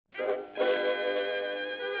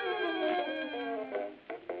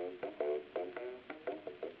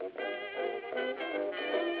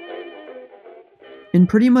In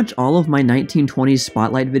pretty much all of my 1920s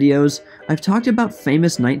spotlight videos, I've talked about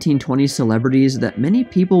famous 1920s celebrities that many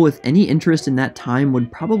people with any interest in that time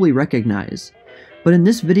would probably recognize. But in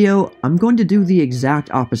this video, I'm going to do the exact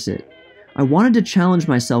opposite. I wanted to challenge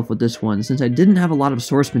myself with this one since I didn't have a lot of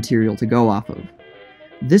source material to go off of.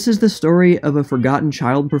 This is the story of a forgotten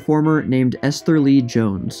child performer named Esther Lee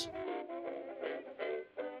Jones.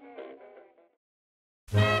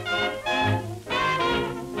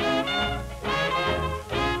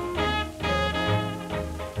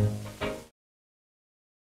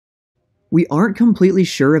 We aren't completely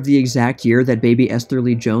sure of the exact year that baby Esther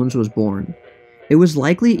Lee Jones was born. It was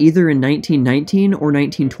likely either in 1919 or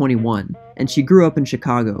 1921, and she grew up in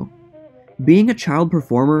Chicago. Being a child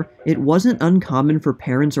performer, it wasn't uncommon for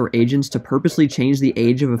parents or agents to purposely change the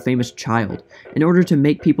age of a famous child in order to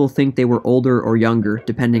make people think they were older or younger,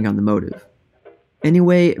 depending on the motive.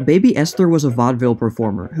 Anyway, baby Esther was a vaudeville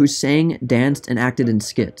performer who sang, danced, and acted in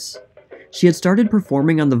skits. She had started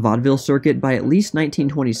performing on the vaudeville circuit by at least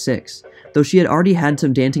 1926, though she had already had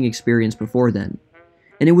some dancing experience before then.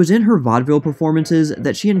 And it was in her vaudeville performances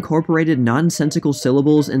that she incorporated nonsensical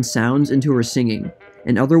syllables and sounds into her singing.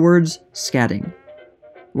 In other words, scatting.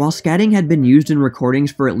 While scatting had been used in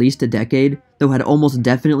recordings for at least a decade, though had almost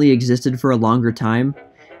definitely existed for a longer time,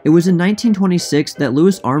 it was in 1926 that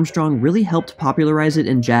Louis Armstrong really helped popularize it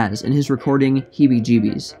in jazz in his recording Heebie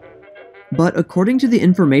Jeebies. But according to the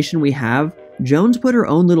information we have, Jones put her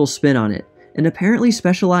own little spin on it, and apparently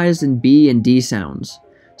specialized in B and D sounds.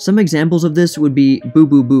 Some examples of this would be boo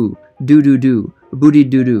boo boo, doo doo doo, booty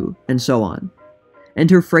doo doo, and so on. And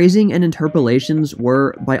her phrasing and interpolations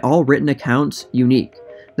were, by all written accounts, unique,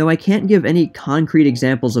 though I can't give any concrete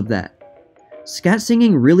examples of that. Scat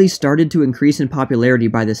singing really started to increase in popularity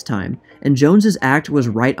by this time, and Jones's act was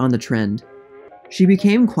right on the trend. She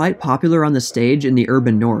became quite popular on the stage in the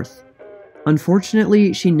urban north.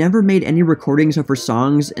 Unfortunately, she never made any recordings of her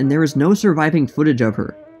songs, and there is no surviving footage of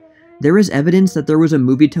her. There is evidence that there was a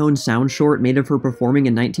Movietone sound short made of her performing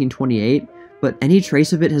in 1928, but any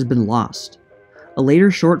trace of it has been lost. A later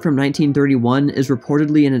short from 1931 is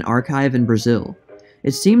reportedly in an archive in Brazil.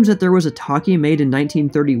 It seems that there was a talkie made in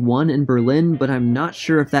 1931 in Berlin, but I'm not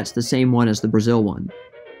sure if that's the same one as the Brazil one.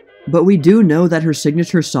 But we do know that her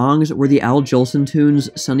signature songs were the Al Jolson tunes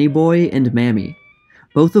Sonny Boy and Mammy,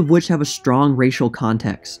 both of which have a strong racial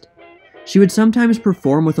context. She would sometimes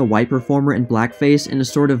perform with a white performer in blackface in a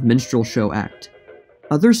sort of minstrel show act.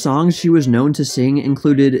 Other songs she was known to sing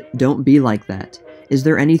included Don't Be Like That, Is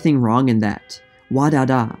There Anything Wrong in That,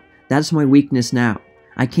 Wa-da-da, That's My Weakness Now,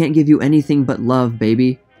 I Can't Give You Anything But Love,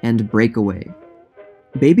 Baby, and Breakaway.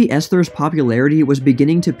 Baby Esther's popularity was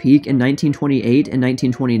beginning to peak in 1928 and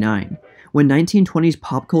 1929, when 1920s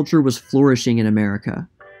pop culture was flourishing in America.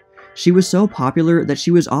 She was so popular that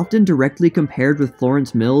she was often directly compared with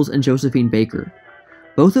Florence Mills and Josephine Baker.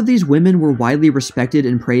 Both of these women were widely respected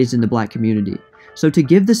and praised in the black community, so to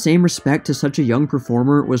give the same respect to such a young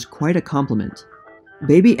performer was quite a compliment.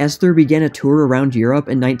 Baby Esther began a tour around Europe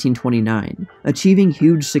in 1929, achieving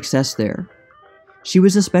huge success there. She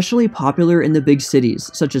was especially popular in the big cities,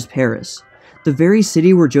 such as Paris, the very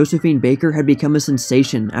city where Josephine Baker had become a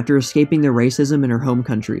sensation after escaping the racism in her home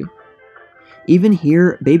country. Even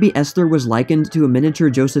here, baby Esther was likened to a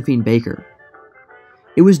miniature Josephine Baker.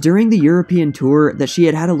 It was during the European tour that she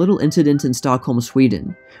had had a little incident in Stockholm,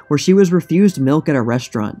 Sweden, where she was refused milk at a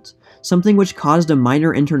restaurant, something which caused a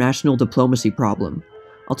minor international diplomacy problem.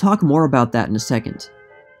 I'll talk more about that in a second.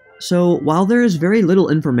 So, while there is very little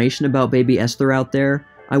information about baby Esther out there,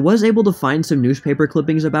 I was able to find some newspaper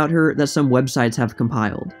clippings about her that some websites have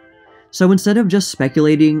compiled. So instead of just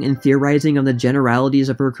speculating and theorizing on the generalities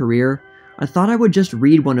of her career, I thought I would just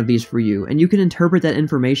read one of these for you, and you can interpret that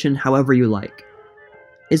information however you like.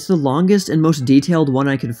 It's the longest and most detailed one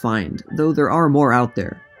I could find, though there are more out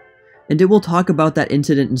there. And it will talk about that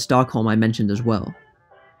incident in Stockholm I mentioned as well.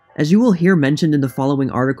 As you will hear mentioned in the following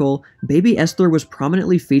article, baby Esther was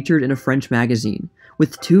prominently featured in a French magazine,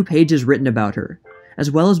 with 2 pages written about her, as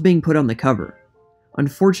well as being put on the cover.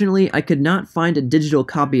 Unfortunately, I could not find a digital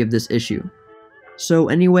copy of this issue. So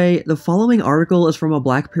anyway, the following article is from a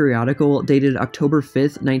black periodical dated October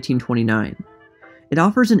 5th, 1929. It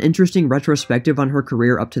offers an interesting retrospective on her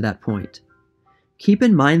career up to that point. Keep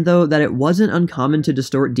in mind though that it wasn't uncommon to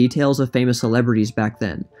distort details of famous celebrities back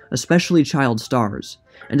then, especially child stars,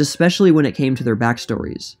 and especially when it came to their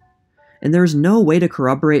backstories. And there is no way to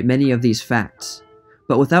corroborate many of these facts.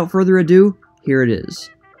 But without further ado, here it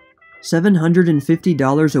is.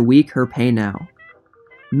 $750 a week her pay now.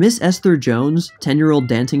 Miss Esther Jones, 10-year-old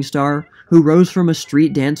dancing star, who rose from a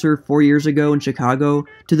street dancer 4 years ago in Chicago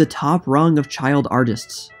to the top rung of child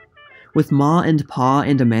artists. With Ma and Pa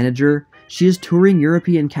and a manager, she is touring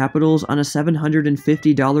European capitals on a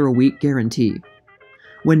 $750 a week guarantee.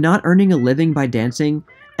 When not earning a living by dancing,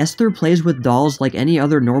 Esther plays with dolls like any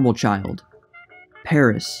other normal child.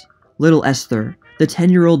 Paris. Little Esther, the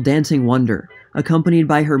 10-year-old dancing wonder, accompanied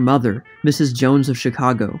by her mother, Mrs. Jones of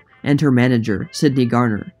Chicago, and her manager, Sidney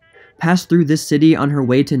Garner, passed through this city on her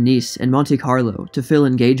way to Nice and Monte Carlo to fill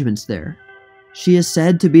engagements there. She is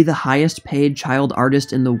said to be the highest paid child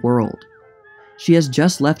artist in the world. She has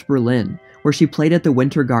just left Berlin, where she played at the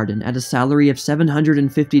Winter Garden at a salary of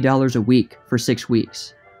 $750 a week for 6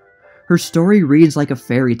 weeks. Her story reads like a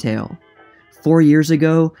fairy tale. 4 years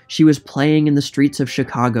ago, she was playing in the streets of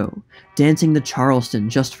Chicago, dancing the Charleston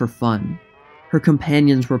just for fun. Her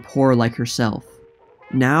companions were poor like herself.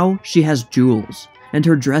 Now, she has jewels, and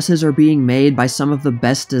her dresses are being made by some of the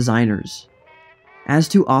best designers. As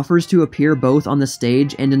to offers to appear both on the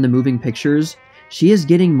stage and in the moving pictures, she is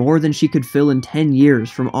getting more than she could fill in 10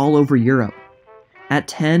 years from all over Europe. At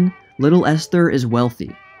 10, little Esther is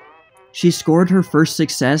wealthy. She scored her first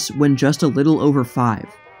success when just a little over 5.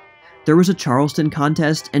 There was a Charleston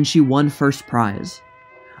contest and she won first prize.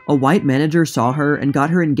 A white manager saw her and got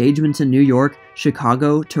her engagements in New York,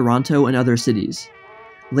 Chicago, Toronto, and other cities.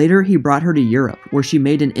 Later, he brought her to Europe, where she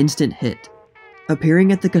made an instant hit.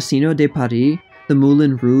 Appearing at the Casino de Paris, the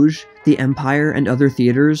Moulin Rouge, the Empire, and other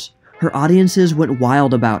theaters, her audiences went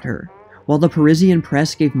wild about her, while the Parisian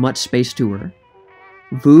press gave much space to her.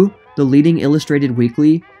 Vous, the leading illustrated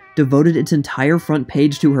weekly, devoted its entire front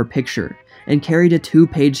page to her picture, and carried a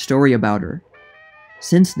 2-page story about her.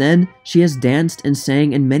 Since then, she has danced and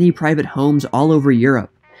sang in many private homes all over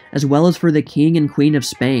Europe, as well as for the King and Queen of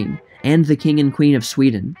Spain, and the King and Queen of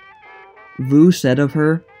Sweden. Vous said of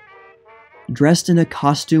her, "Dressed in a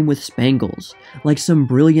costume with spangles, like some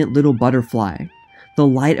brilliant little butterfly, the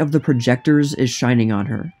light of the projectors is shining on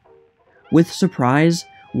her." With surprise,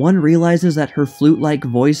 one realizes that her flute-like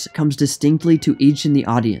voice comes distinctly to each in the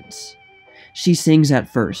audience. She sings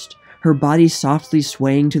at first, her body softly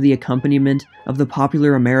swaying to the accompaniment of the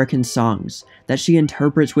popular American songs that she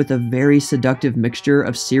interprets with a very seductive mixture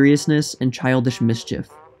of seriousness and childish mischief.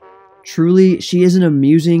 Truly, she is an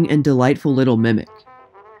amusing and delightful little mimic.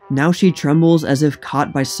 Now she trembles as if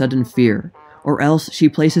caught by sudden fear, or else she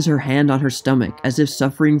places her hand on her stomach as if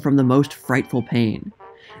suffering from the most frightful pain.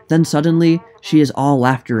 Then suddenly, she is all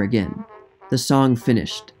laughter again. The song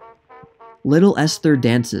finished. Little Esther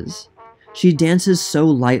dances. She dances so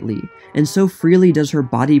lightly, and so freely does her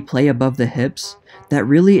body play above the hips, that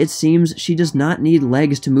really it seems she does not need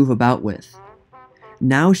legs to move about with.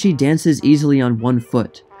 Now she dances easily on one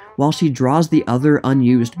foot, while she draws the other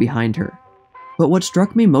unused behind her. But what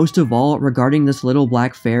struck me most of all regarding this little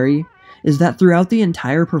black fairy is that throughout the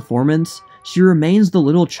entire performance, she remains the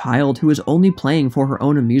little child who is only playing for her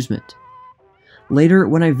own amusement. Later,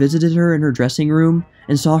 when I visited her in her dressing room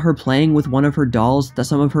and saw her playing with one of her dolls that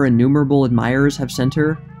some of her innumerable admirers have sent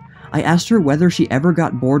her, I asked her whether she ever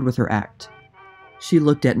got bored with her act. She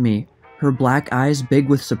looked at me, her black eyes big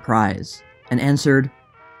with surprise, and answered,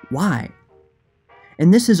 "Why?"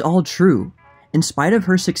 And this is all true. In spite of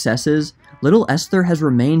her successes, little Esther has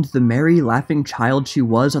remained the merry, laughing child she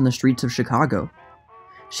was on the streets of Chicago.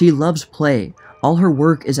 She loves play, all her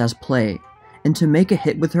work is as play, and to make a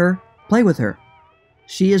hit with her, play with her.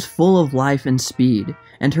 She is full of life and speed,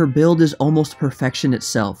 and her build is almost perfection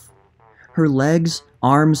itself. Her legs,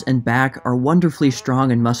 arms, and back are wonderfully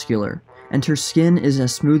strong and muscular, and her skin is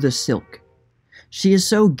as smooth as silk. She is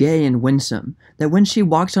so gay and winsome that when she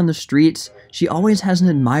walks on the streets, she always has an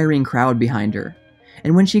admiring crowd behind her.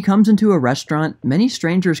 And when she comes into a restaurant, many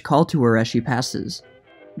strangers call to her as she passes.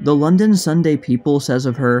 The London Sunday People says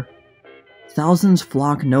of her, "Thousands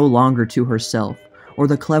flock no longer to herself, or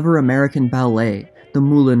the clever American ballet, the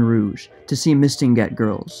Moulin Rouge, to see Mistinguett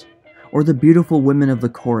girls, or the beautiful women of the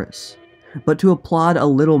chorus, but to applaud a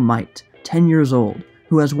little mite, 10 years old,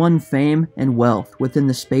 who has won fame and wealth within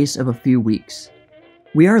the space of a few weeks."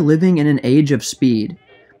 We are living in an age of speed,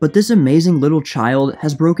 but this amazing little child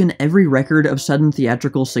has broken every record of sudden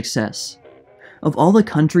theatrical success. Of all the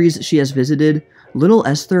countries she has visited, little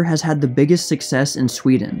Esther has had the biggest success in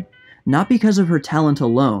Sweden, not because of her talent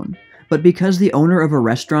alone, but because the owner of a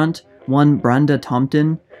restaurant, one Branda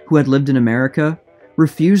Tomten, who had lived in America,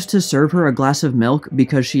 refused to serve her a glass of milk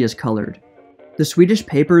because she is colored. The Swedish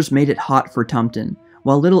papers made it hot for Tomten,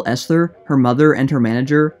 while little Esther, her mother, and her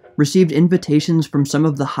manager received invitations from some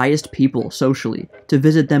of the highest people socially to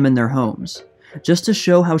visit them in their homes, just to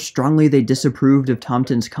show how strongly they disapproved of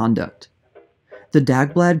Tomten's conduct. The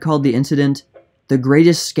Dagblad called the incident the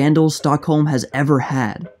greatest scandal Stockholm has ever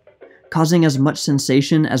had, causing as much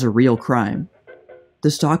sensation as a real crime. The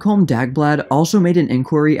Stockholm Dagblad also made an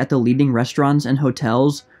inquiry at the leading restaurants and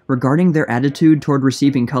hotels regarding their attitude toward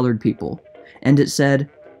receiving colored people, and it said,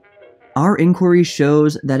 "Our inquiry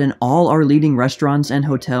shows that in all our leading restaurants and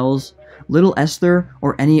hotels, little Esther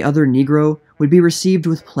or any other Negro would be received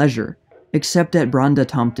with pleasure, except at Branda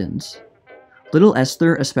Tompkins. Little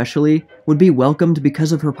Esther, especially, would be welcomed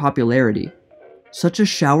because of her popularity. Such a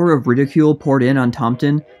shower of ridicule poured in on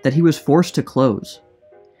Tompton that he was forced to close.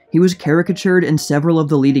 He was caricatured in several of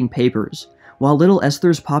the leading papers, while little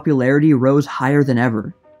Esther's popularity rose higher than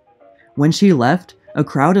ever. When she left, a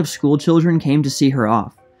crowd of schoolchildren came to see her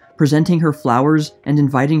off, presenting her flowers and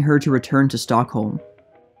inviting her to return to Stockholm.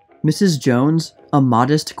 Mrs. Jones, a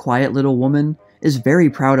modest, quiet little woman, is very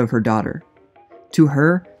proud of her daughter. To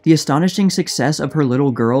her, the astonishing success of her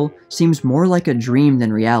little girl seems more like a dream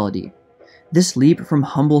than reality. This leap from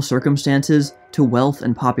humble circumstances to wealth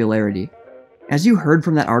and popularity. As you heard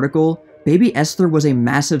from that article, baby Esther was a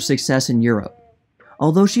massive success in Europe.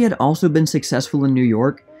 Although she had also been successful in New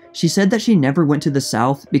York, she said that she never went to the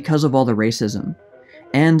South because of all the racism.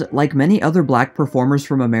 And, like many other black performers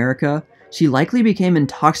from America, she likely became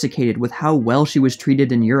intoxicated with how well she was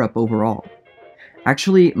treated in Europe overall.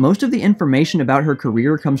 Actually, most of the information about her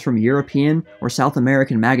career comes from European or South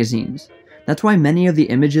American magazines. That's why many of the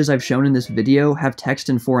images I've shown in this video have text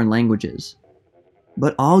in foreign languages.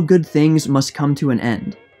 But all good things must come to an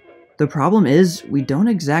end. The problem is, we don't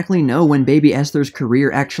exactly know when baby Esther's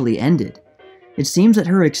career actually ended. It seems that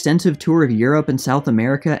her extensive tour of Europe and South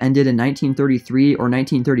America ended in 1933 or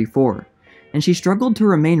 1934, and she struggled to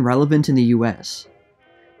remain relevant in the US.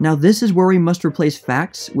 Now this is where we must replace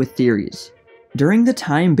facts with theories. During the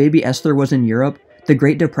time baby Esther was in Europe, the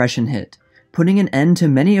Great Depression hit, putting an end to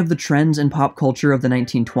many of the trends in pop culture of the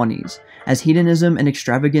 1920s, as hedonism and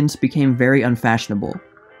extravagance became very unfashionable.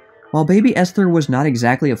 While baby Esther was not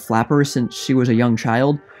exactly a flapper since she was a young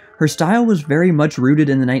child, her style was very much rooted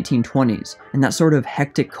in the 1920s and that sort of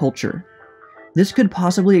hectic culture. This could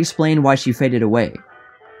possibly explain why she faded away.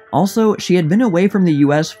 Also, she had been away from the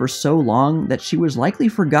US for so long that she was likely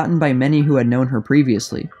forgotten by many who had known her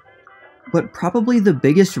previously. But probably the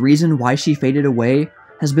biggest reason why she faded away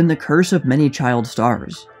has been the curse of many child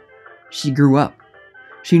stars. She grew up.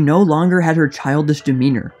 She no longer had her childish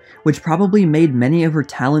demeanor, which probably made many of her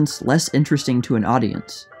talents less interesting to an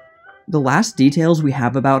audience. The last details we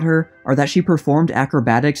have about her are that she performed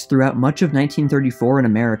acrobatics throughout much of 1934 in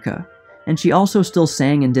America, and she also still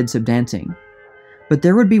sang and did some dancing. But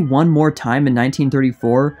there would be one more time in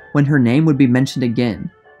 1934 when her name would be mentioned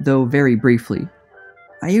again, though very briefly.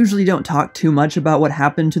 I usually don't talk too much about what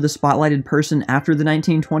happened to the spotlighted person after the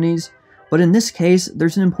 1920s, but in this case,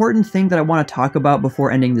 there's an important thing that I want to talk about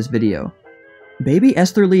before ending this video. Baby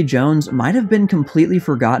Esther Lee Jones might have been completely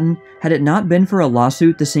forgotten had it not been for a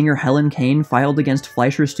lawsuit the singer Helen Kane filed against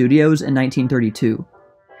Fleischer Studios in 1932.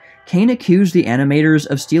 Kane accused the animators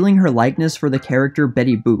of stealing her likeness for the character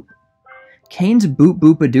Betty Boop. Kane's Boop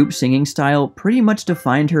Boop a Doop singing style pretty much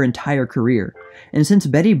defined her entire career, and since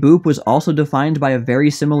Betty Boop was also defined by a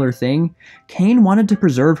very similar thing, Kane wanted to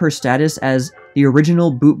preserve her status as the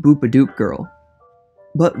original Boop Boop a Doop girl.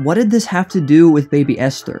 But what did this have to do with baby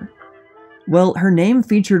Esther? Well, her name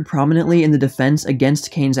featured prominently in the defense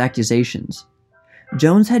against Kane's accusations.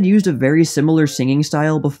 Jones had used a very similar singing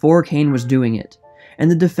style before Kane was doing it,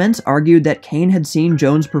 and the defense argued that Kane had seen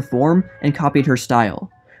Jones perform and copied her style,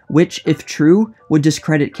 which, if true, would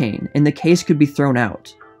discredit Kane, and the case could be thrown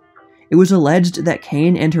out. It was alleged that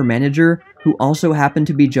Kane and her manager, who also happened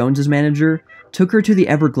to be Jones's manager, took her to the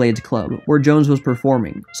Everglades Club, where Jones was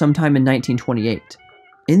performing, sometime in 1928.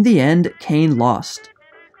 In the end, Kane lost.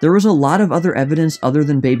 There was a lot of other evidence other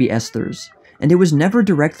than baby Esther's, and it was never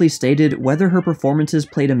directly stated whether her performances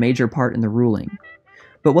played a major part in the ruling.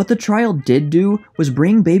 But what the trial did do was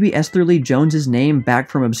bring baby Esther Lee Jones's name back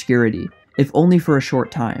from obscurity, if only for a short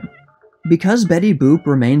time. Because Betty Boop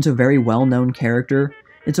remains a very well-known character,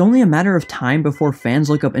 it's only a matter of time before fans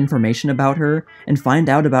look up information about her and find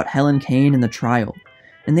out about Helen Kane and the trial,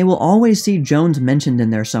 and they will always see Jones mentioned in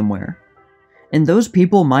there somewhere. And those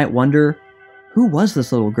people might wonder, who was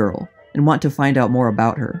this little girl, and want to find out more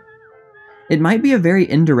about her. It might be a very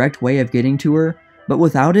indirect way of getting to her, but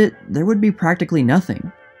without it, there would be practically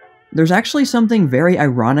nothing. There's actually something very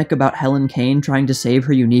ironic about Helen Kane trying to save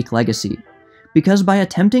her unique legacy, because by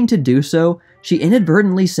attempting to do so, she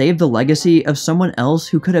inadvertently saved the legacy of someone else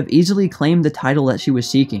who could have easily claimed the title that she was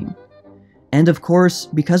seeking. And of course,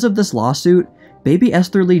 because of this lawsuit, baby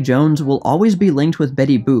Esther Lee Jones will always be linked with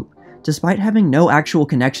Betty Boop, despite having no actual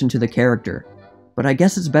connection to the character. But I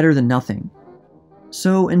guess it's better than nothing.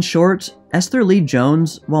 So, in short, Esther Lee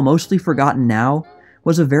Jones, while mostly forgotten now,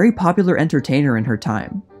 was a very popular entertainer in her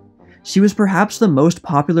time. She was perhaps the most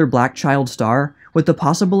popular black child star, with the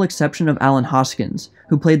possible exception of Alan Hoskins,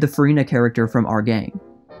 who played the Farina character from Our Gang.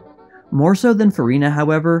 More so than Farina,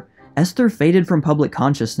 however, Esther faded from public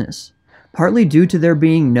consciousness, partly due to there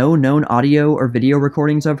being no known audio or video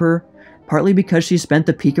recordings of her, partly because she spent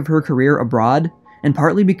the peak of her career abroad, and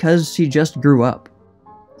partly because she just grew up.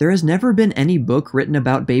 There has never been any book written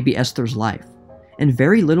about baby Esther's life, and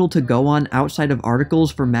very little to go on outside of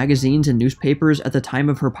articles for magazines and newspapers at the time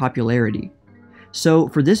of her popularity. So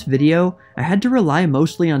for this video, I had to rely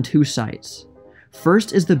mostly on two sites.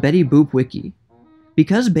 First is the Betty Boop wiki.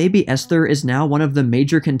 Because baby Esther is now one of the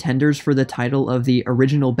major contenders for the title of the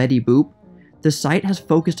original Betty Boop, the site has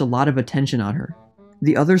focused a lot of attention on her.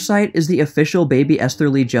 The other site is the official baby Esther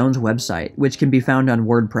Lee Jones website, which can be found on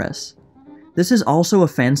WordPress. This is also a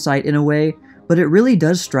fan site in a way, but it really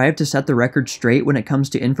does strive to set the record straight when it comes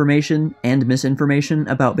to information and misinformation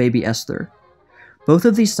about baby Esther. Both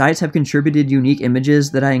of these sites have contributed unique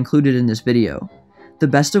images that I included in this video, the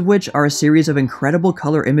best of which are a series of incredible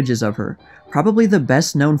color images of her, probably the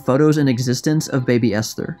best known photos in existence of baby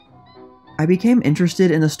Esther. I became interested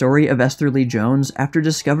in the story of Esther Lee Jones after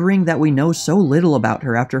discovering that we know so little about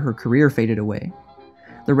her after her career faded away.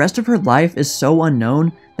 The rest of her life is so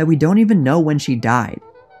unknown that we don't even know when she died.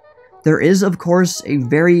 There is, of course, a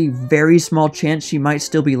very, very small chance she might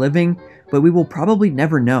still be living, but we will probably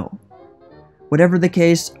never know. Whatever the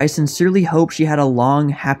case, I sincerely hope she had a long,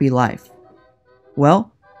 happy life.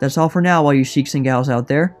 Well, that's all for now, all you sheiks and gals out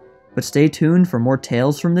there, but stay tuned for more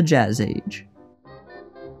tales from the Jazz Age.